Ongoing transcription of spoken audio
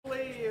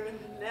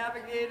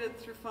navigated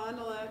through Fond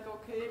du Lac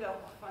okay to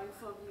find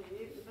something to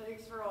eat. And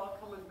thanks for all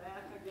coming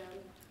back again.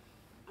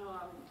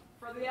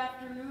 For the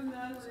afternoon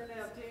then, we're going to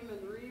have Damon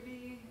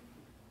Reedy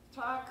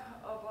talk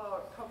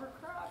about cover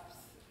crops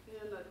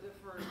in a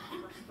different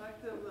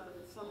perspective than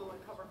some of the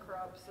cover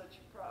crops that you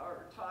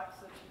or talks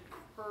that you've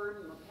heard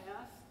in the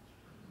past.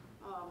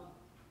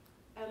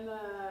 And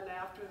then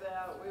after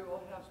that, we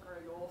will have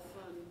Greg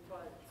Olson,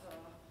 but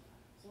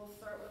we'll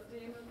start with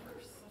Damon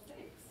first, so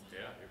thanks.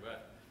 Yeah, you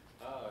bet.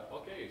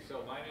 Okay,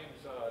 so my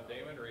name's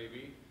Damon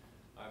Reeby.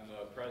 I'm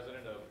the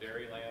president of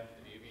Dairyland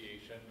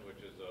Aviation,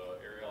 which is an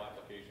aerial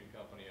application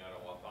company out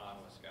of Waupun,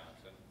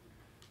 Wisconsin.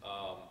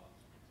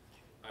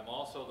 I'm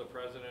also the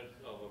president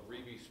of a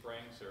Reeby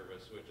Spraying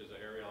Service, which is an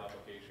aerial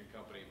application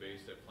company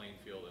based at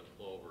Plainfield and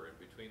Plover. And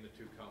between the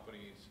two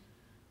companies,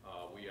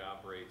 we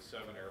operate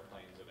 7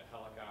 airplanes and a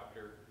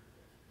helicopter.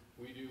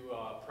 We do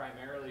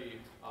primarily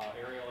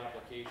aerial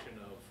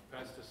application of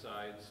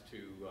pesticides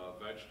to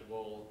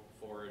vegetable,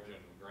 forage,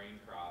 and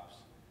grain crops.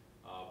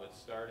 But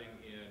starting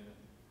in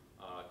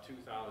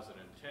 2010,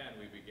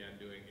 we began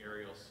doing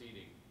aerial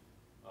seeding,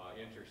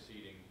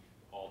 interseeding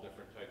all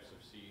different types of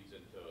seeds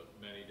into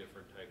many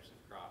different types of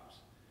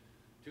crops.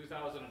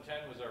 2010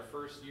 was our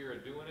first year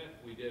of doing it.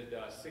 We did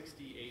 68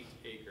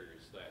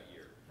 acres that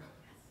year.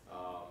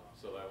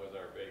 So that was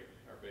our big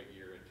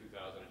year in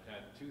 2010.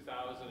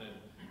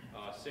 2016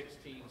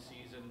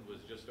 season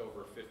was just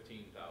over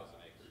 15,000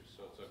 acres.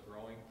 So it's a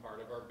growing part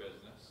of our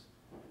business,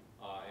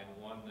 and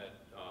one that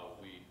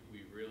we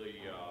really,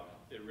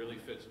 it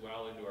really fits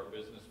well into our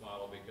business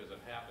model because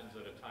it happens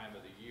at a time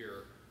of the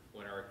year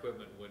when our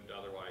equipment wouldn't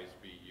otherwise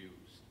be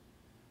used.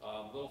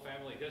 Little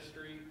family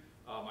history,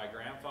 my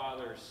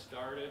grandfather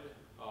started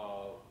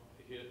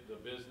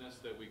the business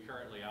that we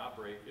currently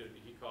operate.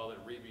 He called it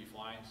Reeby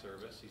Flying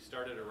Service. He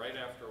started it right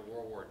after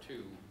World War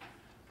II.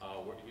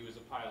 He was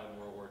a pilot in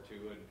World War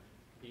II, and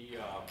he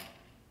got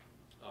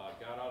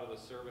out of the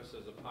service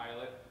as a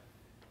pilot,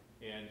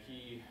 and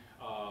he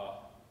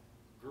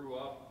grew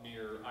up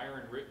near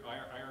Iron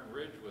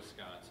Ridge,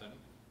 Wisconsin,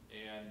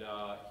 and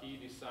he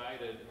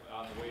decided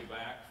on the way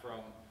back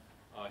from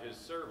his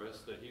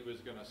service that he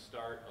was going to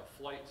start a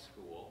flight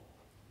school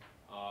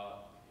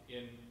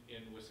in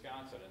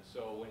Wisconsin. And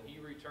so when he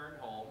returned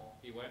home,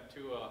 he went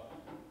to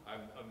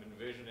I'm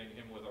envisioning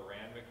him with a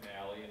Rand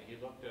McNally, and he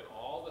looked at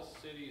all the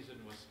cities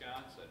in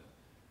Wisconsin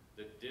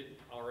that didn't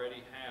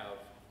already have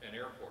an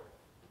airport.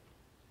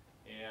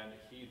 And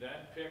he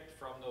then picked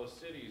from those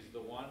cities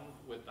the one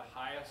with the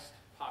highest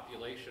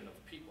population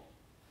of people.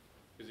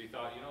 Because he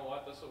thought, you know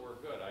what, this will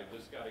work good. I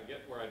just got to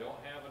get where I don't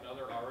have an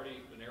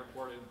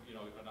airport,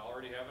 and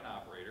already have an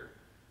operator,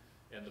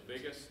 and the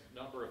biggest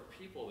number of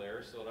people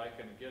there, so that I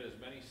can get as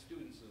many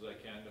students as I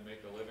can to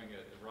make a living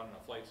at running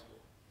a flight school.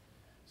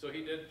 So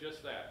he did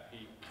just that.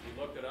 He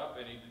looked it up,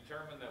 and he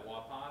determined that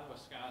Waupun,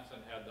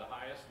 Wisconsin had the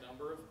highest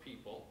number of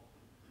people,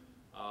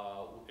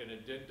 and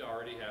it didn't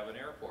already have an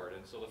airport.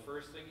 And so the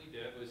first thing he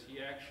did was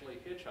he actually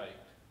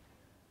hitchhiked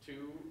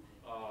to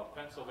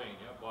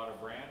Pennsylvania, bought a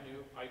brand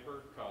new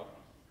Piper Cub,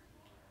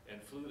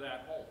 and flew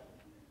that home,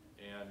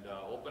 and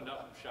opened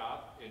up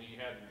shop, and he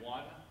had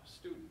 1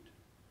 student.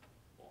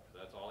 Well,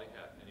 that's all he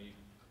had. And he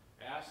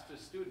asked his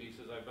student, he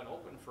says, I've been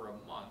open for a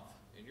month,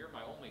 and you're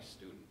my only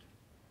student.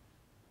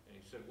 And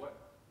he said, what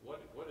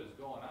is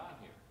going on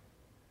here?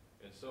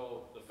 And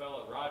so the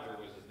fellow, Roger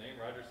was his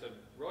name, Roger said,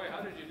 Roy,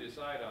 how did you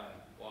decide on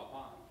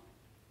Waupun?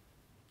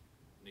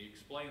 And he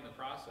explained the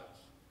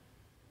process.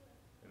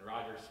 And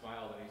Roger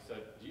smiled and he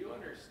said, do you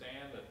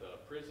understand that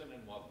the prison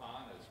in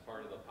Waupun is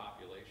part of the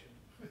population?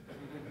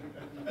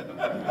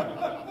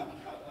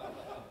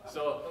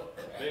 So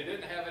they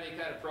didn't have any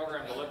kind of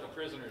program to let the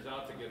prisoners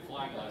out to get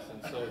flying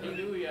lessons, so he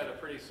knew he had a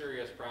pretty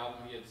serious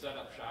problem. He had set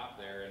up shop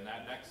there, and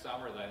that next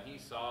summer then he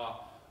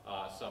saw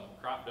some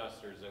crop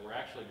dusters that were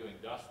actually doing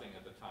dusting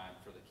at the time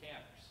for the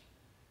canners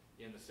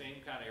in the same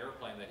kind of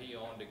airplane that he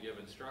owned to give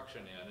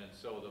instruction in. And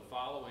so the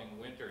following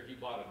winter he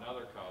bought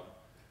another Cub,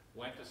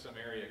 went to some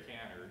area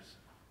canners,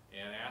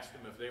 and asked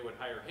them if they would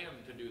hire him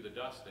to do the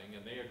dusting,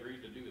 and they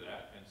agreed to do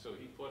that. And so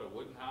he put a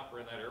wooden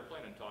hopper in that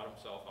airplane and taught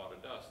himself how to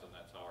dust, and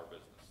that's how our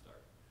business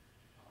started.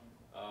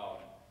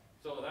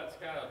 So that's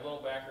kind of a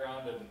little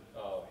background, and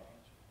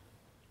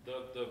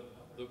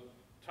the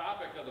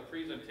topic of the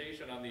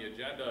presentation on the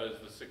agenda is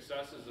the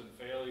successes and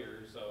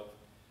failures of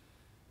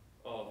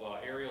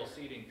aerial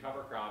seeding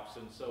cover crops.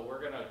 And so we're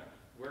gonna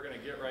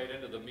get right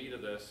into the meat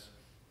of this.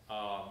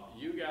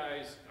 You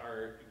guys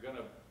are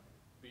gonna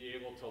be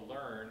able to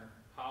learn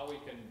how we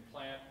can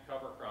plant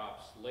cover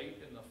crops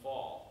late in the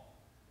fall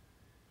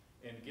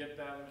and get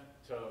them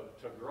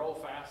to grow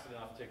fast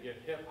enough to get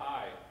hip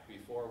high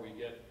before we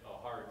get a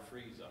hard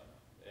freeze up.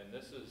 And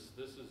this is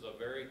a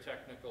very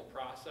technical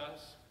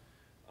process.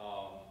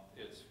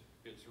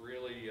 It's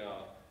really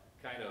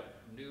kind of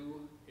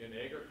new in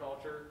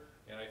agriculture,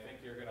 and I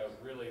think you're going to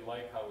really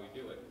like how we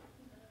do it.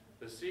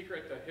 The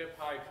secret to hip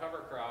high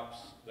cover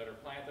crops that are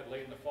planted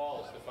late in the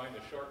fall is to find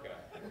a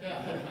shortcut.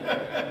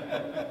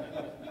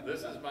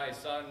 This is my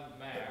son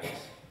Max,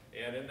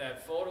 and in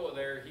that photo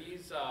there,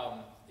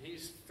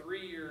 He's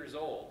 3 years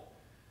old.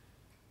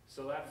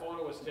 So that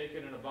photo was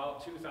taken in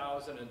about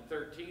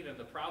 2013, and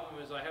the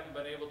problem is I haven't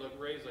been able to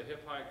raise a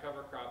hip-high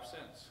cover crop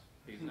since.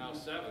 He's now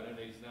 7, and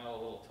he's now a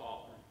little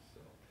taller.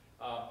 So,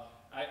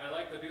 I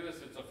like to do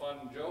this, it's a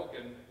fun joke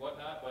and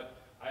whatnot, but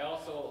I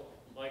also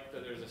like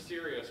that there's a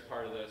serious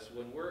part of this.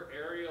 When we're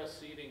aerial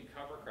seeding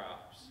cover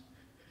crops,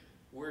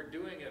 we're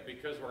doing it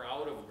because we're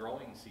out of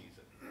growing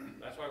season.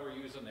 That's why we're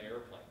using the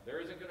airplane. There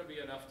isn't going to be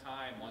enough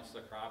time once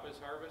the crop is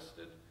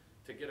harvested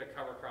to get a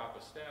cover crop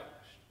established.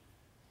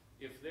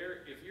 If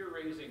you're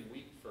raising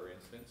wheat, for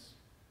instance,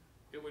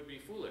 it would be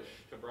foolish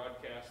to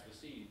broadcast the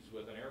seeds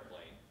with an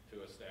airplane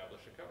to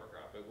establish a cover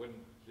crop. It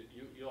wouldn't.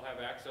 You'll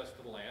have access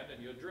to the land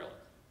and you'll drill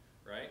it,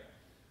 right?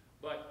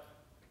 But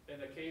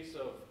in the case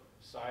of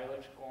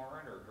silage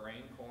corn or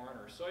grain corn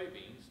or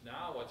soybeans,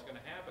 now what's going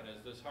to happen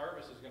is this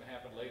harvest is going to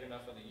happen late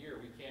enough in the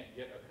year we can't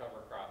get a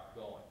cover crop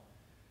going.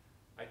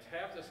 I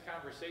have this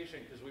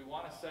conversation because we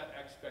want to set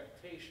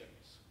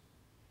expectations.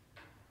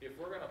 If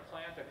we're going to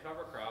plant a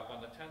cover crop on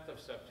the 10th of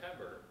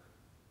September,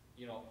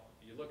 you know,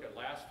 you look at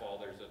last fall,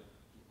 there's an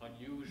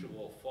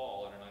unusual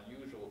fall and an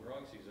unusual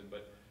growing season,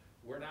 but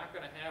we're not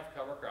going to have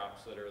cover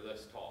crops that are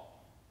this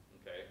tall,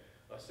 okay?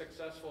 A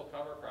successful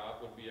cover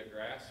crop would be a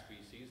grass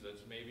species that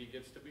maybe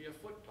gets to be a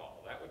foot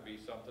tall. That would be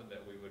something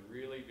that we would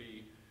really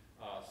be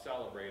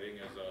celebrating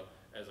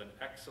as an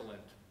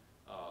excellent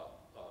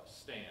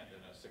stand in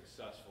a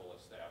successful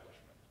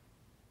establishment.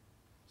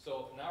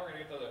 So now we're going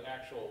to get to the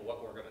actual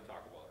what we're going to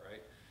talk about, right?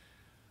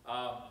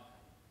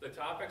 The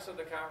topics of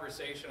the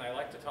conversation, I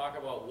like to talk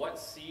about what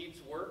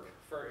seeds work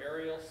for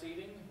aerial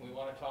seeding. We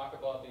want to talk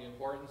about the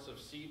importance of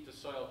seed to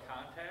soil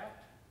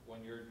contact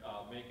when you're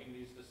making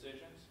these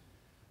decisions.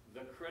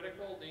 The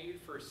critical need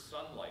for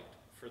sunlight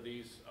for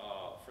these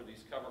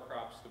cover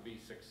crops to be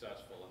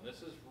successful. And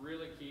this is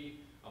really key.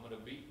 I'm going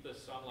to beat the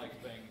sunlight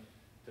thing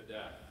to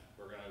death.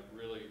 We're going to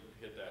really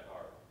hit that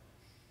hard.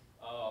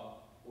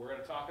 We're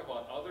going to talk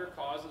about other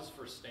causes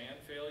for stand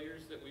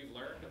failures that we've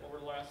learned over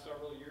the last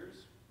several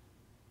years.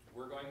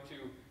 We're going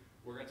to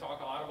talk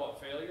a lot about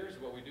failures,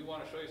 but we do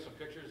want to show you some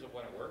pictures of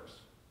when it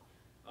works.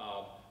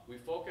 We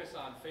focus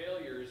on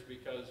failures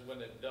because when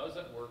it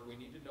doesn't work, we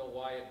need to know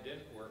why it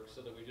didn't work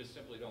so that we just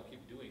simply don't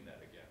keep doing that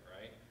again,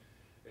 right?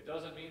 It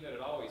doesn't mean that it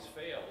always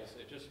fails.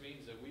 It just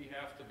means that we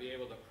have to be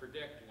able to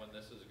predict when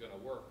this is going to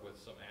work with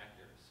some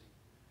accuracy.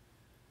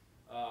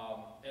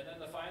 And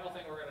then the final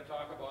thing we're going to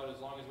talk about, as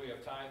long as we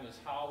have time, is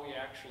how we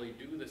actually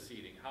do the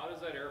seeding. How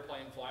does that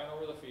airplane flying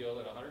over the field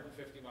at 150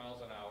 miles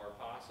an hour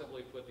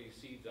possibly put these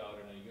seeds out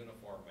in a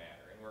uniform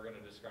manner? And we're going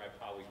to describe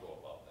how we go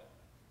about that.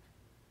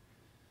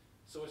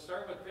 So we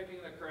start with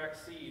picking the correct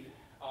seed.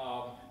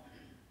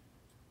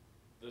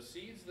 The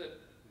seeds that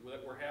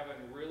we're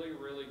having really,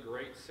 really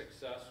great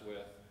success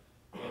with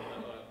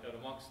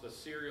amongst the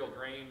cereal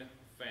grain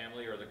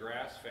family or the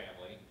grass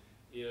family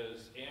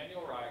is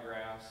annual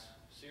ryegrass,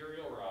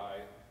 cereal rye,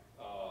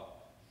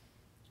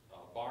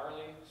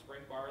 barley,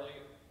 spring barley,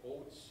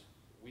 oats,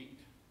 wheat.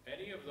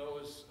 Any of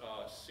those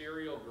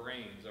cereal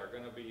grains are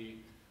going to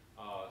be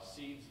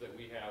seeds that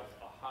we have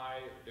a high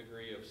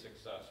degree of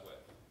success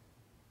with.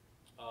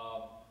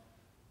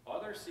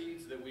 Other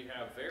seeds that we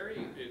have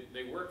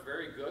they work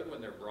very good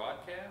when they're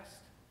broadcast,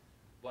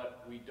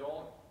 but we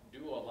don't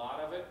do a lot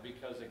of it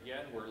because,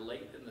 again, we're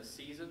late in the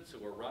season, so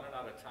we're running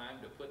out of time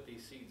to put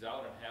these seeds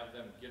out and have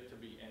them get to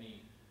be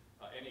any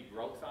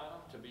growth on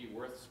them to be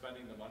worth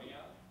spending the money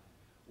on,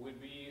 would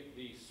be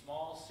the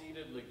small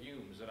seeded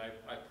legumes, and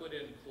I put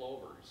in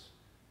clovers.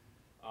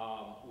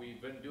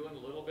 We've been doing a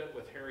little bit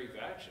with hairy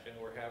vetch, and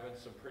we're having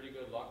some pretty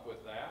good luck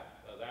with that.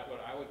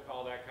 I would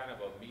call that kind of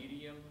a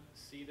medium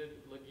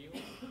seeded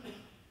legume.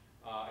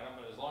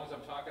 As long as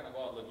I'm talking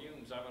about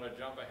legumes, I'm going to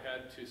jump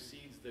ahead to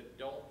seeds that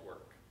don't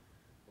work.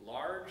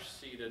 Large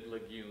seeded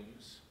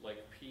legumes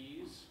like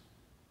peas,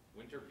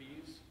 winter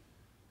peas,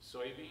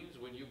 soybeans,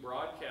 when you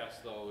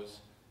broadcast those,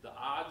 the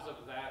odds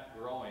of that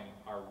growing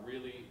are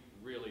really,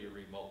 really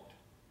remote.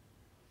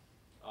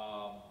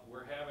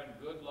 We're having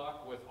good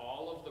luck with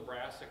all of the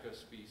brassica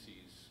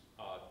species,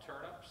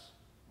 turnips,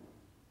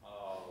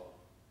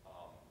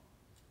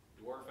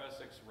 dwarf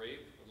Essex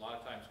rape, a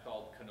lot of times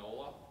called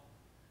canola,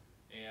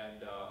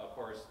 and of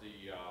course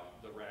the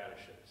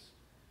radishes.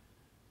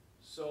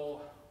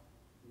 So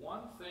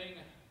one thing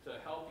to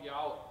help you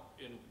out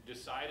in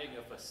deciding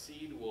if a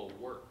seed will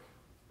work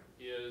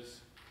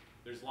is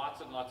there's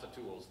lots and lots of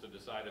tools to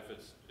decide if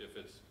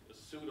it's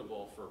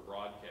suitable for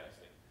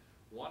broadcasting.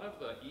 One of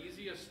the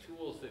easiest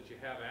tools that you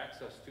have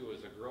access to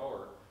as a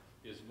grower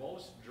is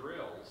most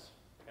drills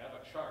have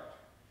a chart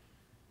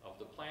of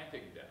the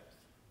planting depth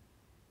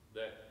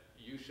that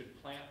you should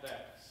plant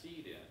that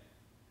seed in,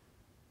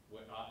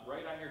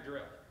 right on your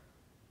drill.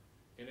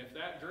 And if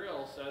that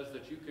drill says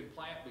that you can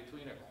plant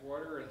between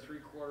 1/4 and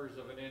 3/4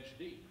 of an inch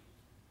deep,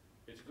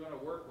 it's going to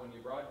work when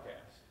you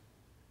broadcast.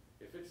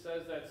 If it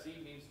says that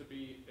seed needs to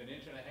be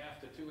 1.5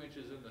 to 2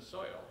 inches in the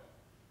soil,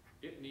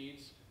 it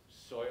needs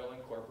soil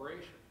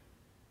incorporation.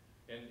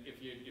 And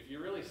if you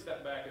really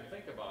step back and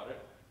think about it,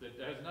 that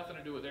has nothing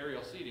to do with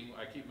aerial seeding.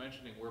 I keep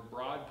mentioning we're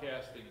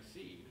broadcasting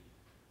seed.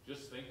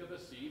 Just think of the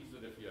seeds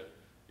that if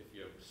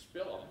you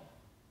spill them,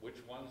 which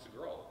ones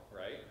grow,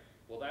 right?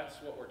 Well,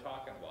 that's what we're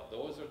talking about.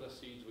 Those are the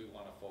seeds we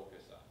want to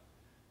focus on.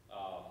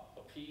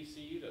 A pea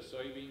seed, a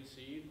soybean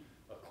seed,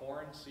 a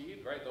corn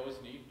seed, right? Those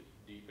need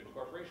deep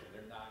incorporation.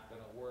 They're not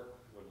going to work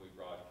when we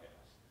broadcast.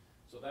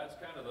 So that's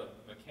kind of the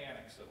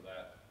mechanics of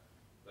that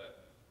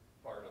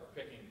part of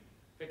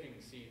picking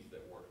seeds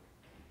that work.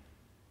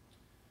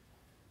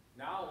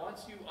 Now,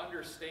 once you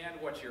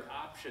understand what your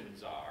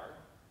options are,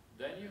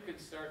 then you can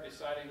start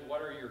deciding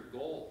what are your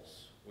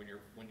goals when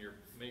you're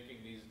making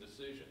these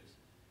decisions.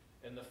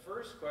 And the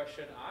first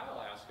question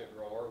I'll ask a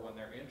grower when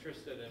they're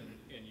interested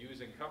in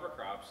using cover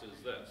crops is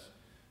this: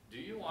 do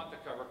you want the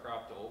cover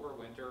crop to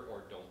overwinter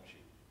or don't you?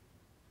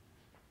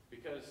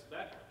 Because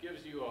that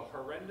gives you a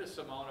horrendous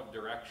amount of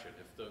direction.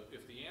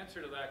 If the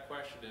answer to that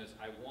question is,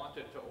 I want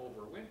it to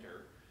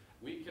overwinter,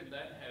 we can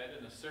then head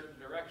in a certain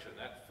direction.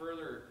 That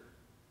further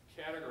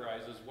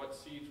categorizes what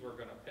seeds we're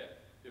going to pick.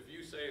 If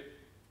you say,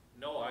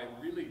 no, I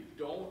really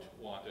don't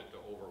want it to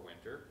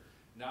overwinter,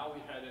 now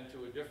we head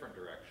into a different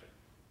direction.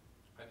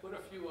 I put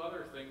a few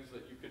other things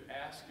that you could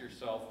ask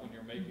yourself when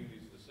you're making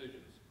these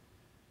decisions.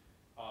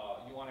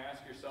 You want to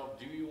ask yourself,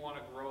 do you want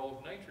to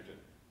grow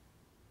nitrogen?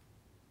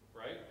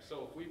 Right?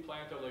 So if we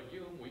plant a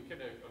legume, we can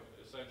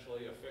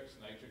essentially affix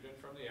nitrogen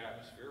from the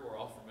atmosphere. We're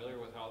all familiar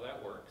with how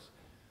that works.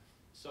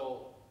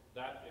 So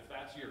if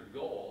that's your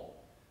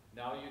goal,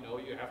 now you know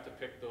you have to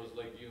pick those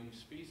legume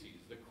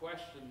species. The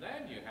question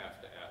then you have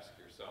to ask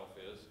yourself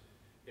is,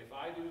 if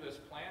I do this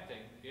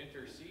planting,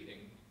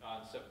 interseeding,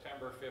 on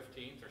September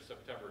 15th or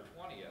September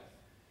 20th,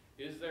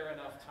 is there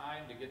enough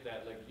time to get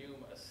that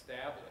legume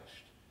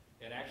established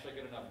and actually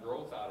get enough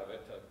growth out of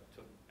it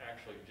to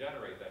actually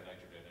generate that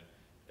nitrogen?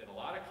 And in a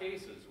lot of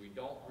cases, we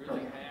don't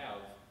really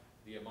have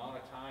the amount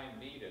of time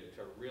needed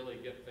to really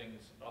get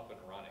things up and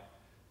running.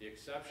 The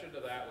exception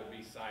to that would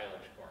be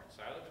silage corn.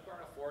 Silage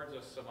corn affords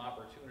us some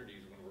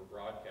opportunities when we're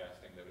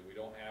broadcasting that we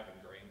don't have in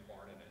grain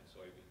corn and in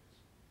soybeans.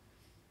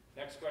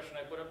 Next question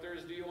I put up there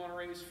is, do you want to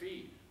raise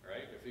feed,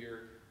 right? If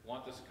you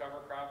want this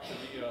cover crop to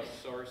be a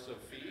source of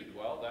feed,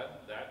 well,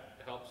 that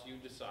helps you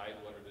decide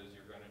what it is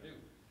you're going to do.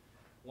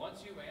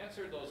 Once you've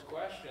answered those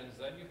questions,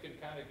 then you can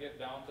kind of get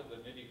down to the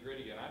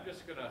nitty-gritty, and I'm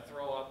just going to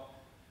throw up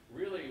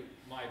really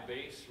my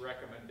base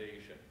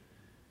recommendation.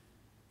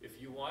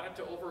 If you want it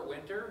to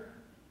overwinter,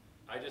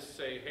 I just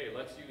say, hey,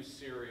 let's use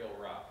cereal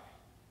rye.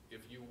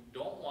 If you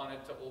don't want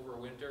it to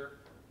overwinter,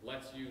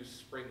 let's use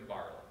spring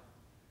barley.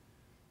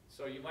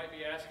 So you might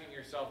be asking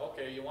yourself,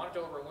 okay, you want it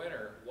to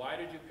overwinter, why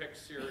did you pick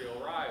cereal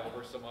rye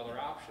over some other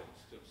options?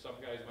 Some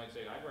guys might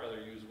say, I'd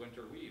rather use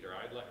winter wheat, or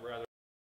I'd rather